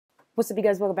What's up, you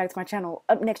guys? Welcome back to my channel.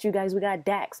 Up next, you guys, we got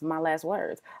Dax, My Last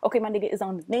Words. Okay, my nigga is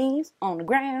on his knees, on the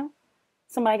ground.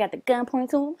 Somebody got the gun pointed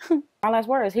to him. My last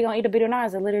words, he gonna eat a bitter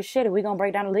knives and litter shitty. We gonna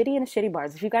break down the litty and the shitty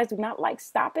bars. If you guys do not like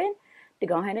stopping, to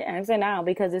go ahead and exit now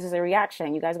because this is a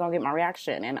reaction. You guys gonna get my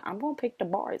reaction, and I'm gonna pick the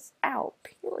bars out,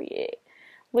 period.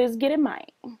 Let's get it,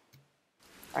 mate.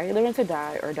 Are you living to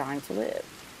die or dying to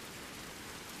live?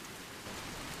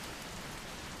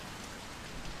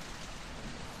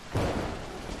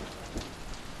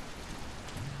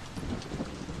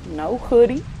 No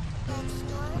hoodie.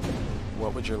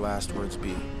 What would your last words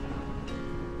be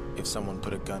if someone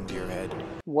put a gun to your head?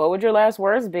 What would your last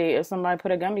words be if somebody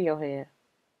put a gun to your head?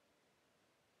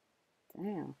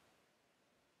 Damn.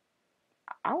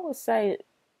 I would say,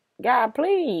 God,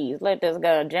 please let this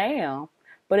gun jam.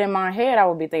 But in my head, I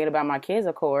would be thinking about my kids,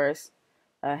 of course.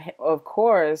 Of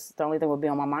course, the only thing would be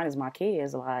on my mind is my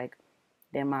kids. Like,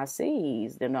 they're my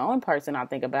seeds. They're the only person I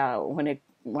think about when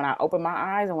I open my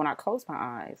eyes and when I close my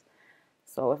eyes.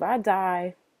 So if I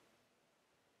die,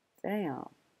 damn,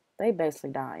 they basically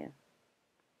dying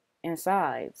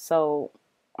inside. So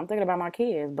I'm thinking about my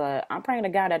kids, but I'm praying to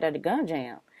God that the gun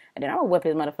jam. And then I'm gonna whip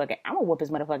his motherfucking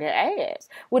ass.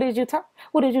 What did you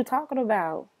talking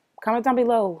about? Comment down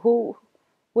below.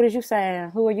 What is you saying?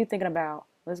 Who are you thinking about?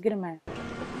 Let's get him, man.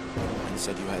 You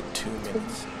said you had 2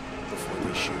 minutes before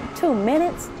they shoot. 2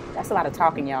 minutes? That's a lot of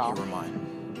talking, y'all. You were mine.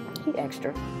 He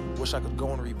extra. Wish I could go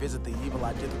and revisit the evil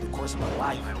I did through the course of my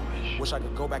life. Wish I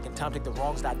could go back in time, take the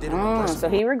wrongs that I did. So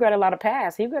he regret a lot of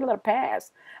past.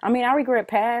 I mean, I regret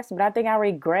past, but I think I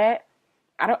regret.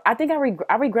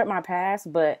 I regret my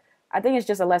past, but I think it's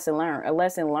just a lesson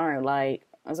learned. Like,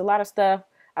 there's a lot of stuff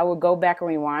I would go back and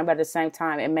rewind, but at the same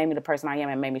time, it made me the person I am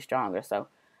and made me stronger. So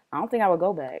I don't think I would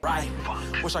go back. Right.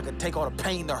 Wish I could take all the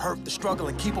pain, the hurt, the struggle,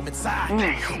 and keep them inside.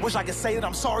 Wish I could say that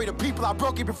I'm sorry to people I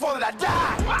broke it before that I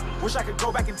died. Wish I could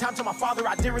go back in time to my father,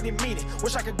 I didn't really mean it.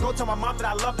 Wish I could go tell my mom that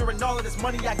I loved her and all of this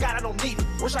money I got, I don't need it.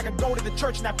 Wish I could go to the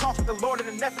church and have talks with the Lord in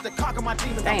an effort to conquer my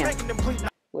demons. Damn. I'm making them plead.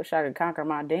 Wish I could conquer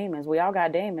my demons. We all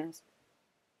got demons.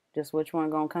 Just which one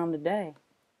gonna come today?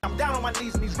 I'm down on my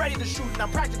knees and he's ready to shoot and I'm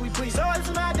practically bleeding. So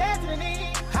it's my destiny.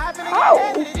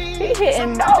 Oh, he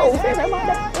hitting nose.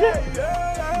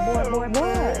 Boy.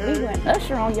 He went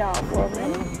Usher on y'all for a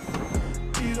minute.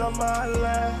 These are my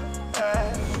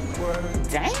last words.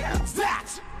 Damn.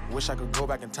 Wish I could go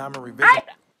back in time and revisit.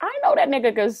 I know that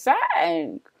nigga could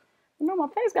sing. You know, my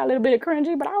face got a little bit of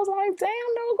cringy, but I was like, damn,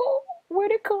 no,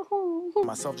 where'd it come from?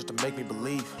 Myself just to make me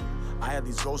believe. I had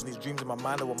these goals and these dreams in my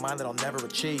mind that were mine that I'll never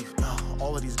achieve.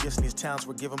 All of these gifts and these talents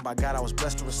were given by God. I was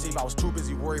blessed to receive. I was too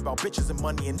busy worried about bitches and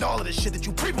money and all of this shit that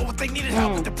you people would think needed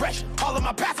help with depression. All of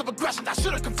my passive aggressions, I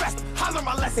should have confessed. I learned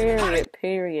my lesson.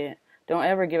 Period. Don't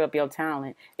ever give up your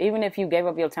talent. Even if you gave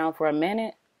up your talent for a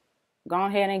minute, go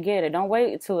ahead and get it. Don't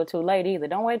wait till it's too late either.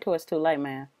 Don't wait till it's too late,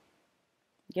 man.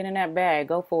 Get in that bag.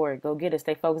 Go for it. Go get it.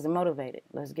 Stay focused and motivated.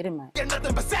 Let's get it, man. Get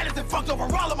nothing but sadness and fucked over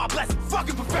all of my blessings.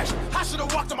 Fucking perfection. I should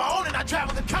have walked on my own and I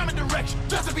traveled in common direction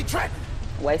just to be trapped.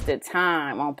 Wasted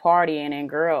time on partying and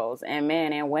girls and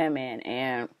men and women,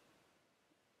 and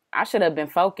I should have been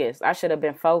focused.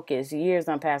 Years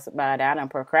done passed by that. I done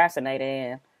procrastinated,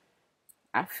 and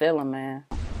I feel him, man.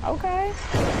 Okay.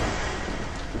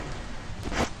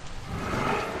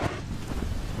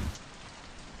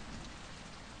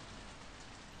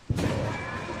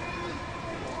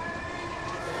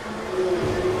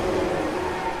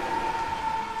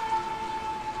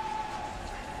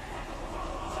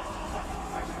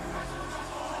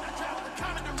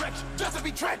 Just to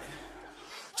be trending.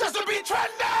 Just to be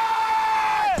trending.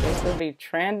 Just to be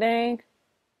trending.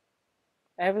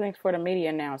 Everything's for the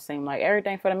media now. It seems like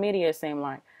everything for the media. It seems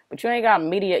like, but you ain't got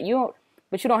media.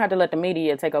 But you don't have to let the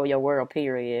media take over your world.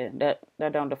 Period. That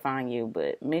don't define you.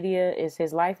 But media is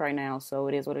his life right now, so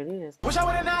it is what it is. Wish I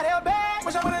would have not held back.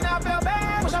 Wish I would have not felt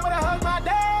bad. Wish I would have hugged my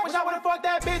dad. Wish I would have fucked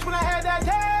that bitch when I had that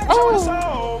tag. Wish I would have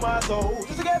sold my soul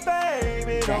just to get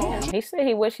baby. Damn. He said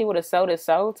he wished he would have sold his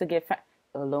soul to get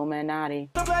Illuminati.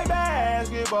 To play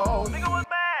basketball. Nigga was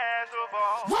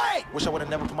basketball. Right. Wish I would have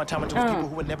never put my time into people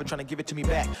who were never trying to give it to me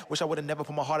back. Wish I would have never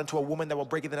put my heart into a woman that will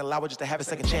break it then allow it just to have a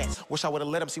second chance. Wish I would have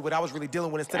let them see what I was really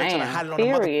dealing with instead of trying to hide it on the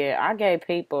mother. Period. I gave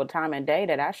people time and day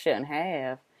that I shouldn't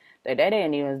have. That they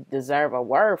didn't even deserve a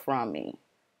word from me.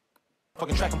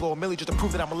 Fucking track and blow a milli just to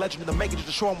prove that I'm a legend in the making, just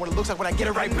to show them what it looks like when I get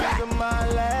it right back. My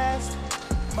last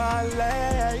my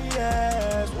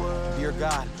last word. Dear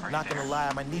God, not gonna lie,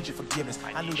 I might need your forgiveness.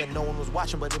 I knew that no one was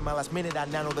watching, but in my last minute, I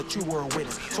now know that you were a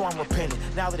witness. So I'm repenting,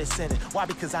 now that it's ended. Why?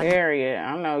 Because I... Period.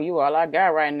 I know you all I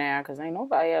got right now, because ain't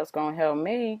nobody else gonna help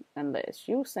me unless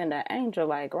you send an angel,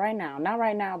 like right now. Not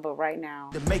right now, but right now.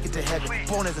 To make it to heaven,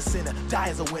 born as a sinner, die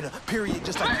as a winner. Period,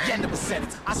 just like the end of a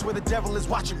sentence. I swear the devil is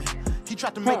watching me. He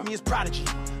tried to make me his prodigy.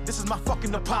 This is my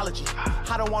fucking apology.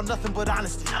 I don't want nothing but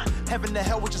honesty. Heaven to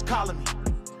hell, which is calling me.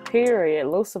 Period.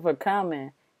 Lucifer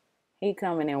coming. He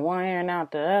coming in one ear and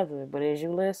out the other. But is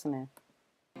you listening?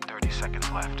 30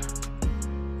 seconds left.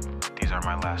 These are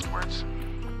my last words.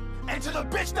 And to the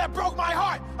bitch that broke my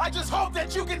heart, I just hope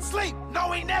that you can sleep,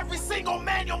 knowing every single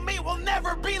man you'll meet will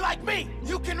never be like me.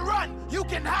 You can run, you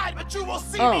can hide, but you will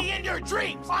see me in your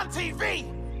dreams on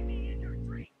TV.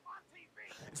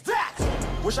 It's that.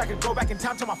 Wish I could go back in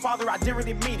time to my father, I didn't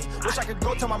really mean it. Wish I could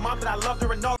go tell my mom that I loved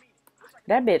her and all.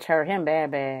 That bitch hurt him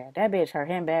bad, bad. That bitch hurt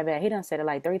him bad, bad. He done said it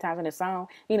like 3 times in the song.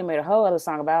 He done made a whole other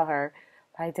song about her.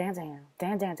 Like, damn, damn,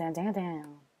 damn, damn, damn, damn, damn.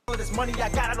 All of this money I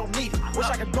got, I don't need it. Wish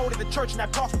I could go to the church and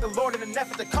have talks with the Lord in an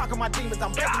effort to conquer my demons.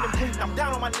 I'm begging and pleading, I'm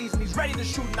down on my knees and he's ready to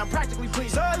shoot and I'm practically bleeding.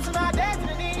 So it's my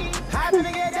destiny, I'm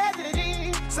gonna get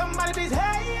destiny. Somebody please,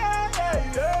 hey, me.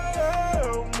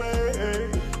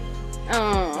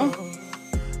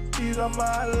 These are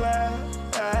my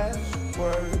last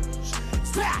words.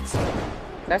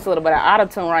 That's a little bit of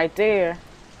auto-tune right there.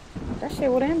 That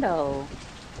shit would end though.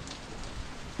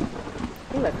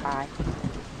 He look high.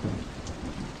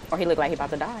 Or he look like he about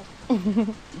to die.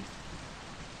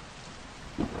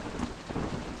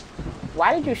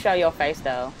 Why did you show your face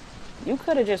though? You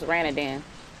could have just ran it in.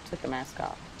 Took the mask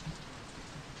off.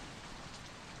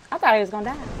 I thought he was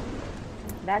gonna die.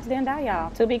 Dax didn't die,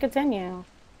 y'all. To be continued.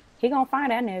 He gonna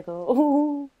find that nigga.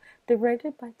 Ooh.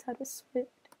 Directed by Taylor Swift.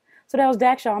 So that was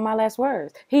Dax, y'all. My last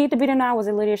words. He hit the beat and I was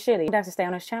a little shitty. Dax to stay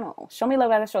on his channel. Show me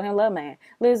love as I show him love, man.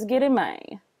 Let's get it,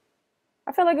 man.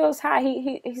 I feel like it was high.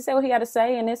 He said what he had to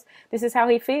say, and this is how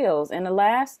he feels. In the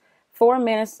last 4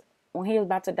 minutes, when he was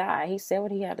about to die, he said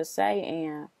what he had to say,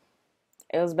 and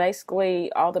it was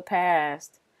basically all the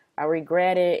past. I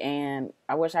regret it, and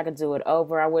I wish I could do it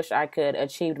over. I wish I could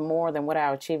achieve more than what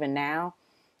I'm achieving now.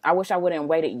 I wish I wouldn't have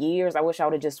waited years. I wish I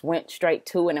would have just went straight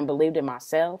to it and believed in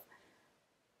myself.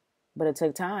 But it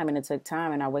took time,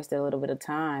 and I wasted a little bit of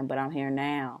time, but I'm here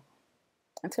now.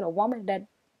 And to the woman that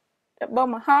broke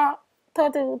my heart,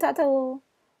 tattoo.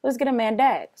 Let's get a man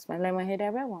Dax. Let me hit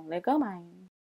that red one. Let go, man.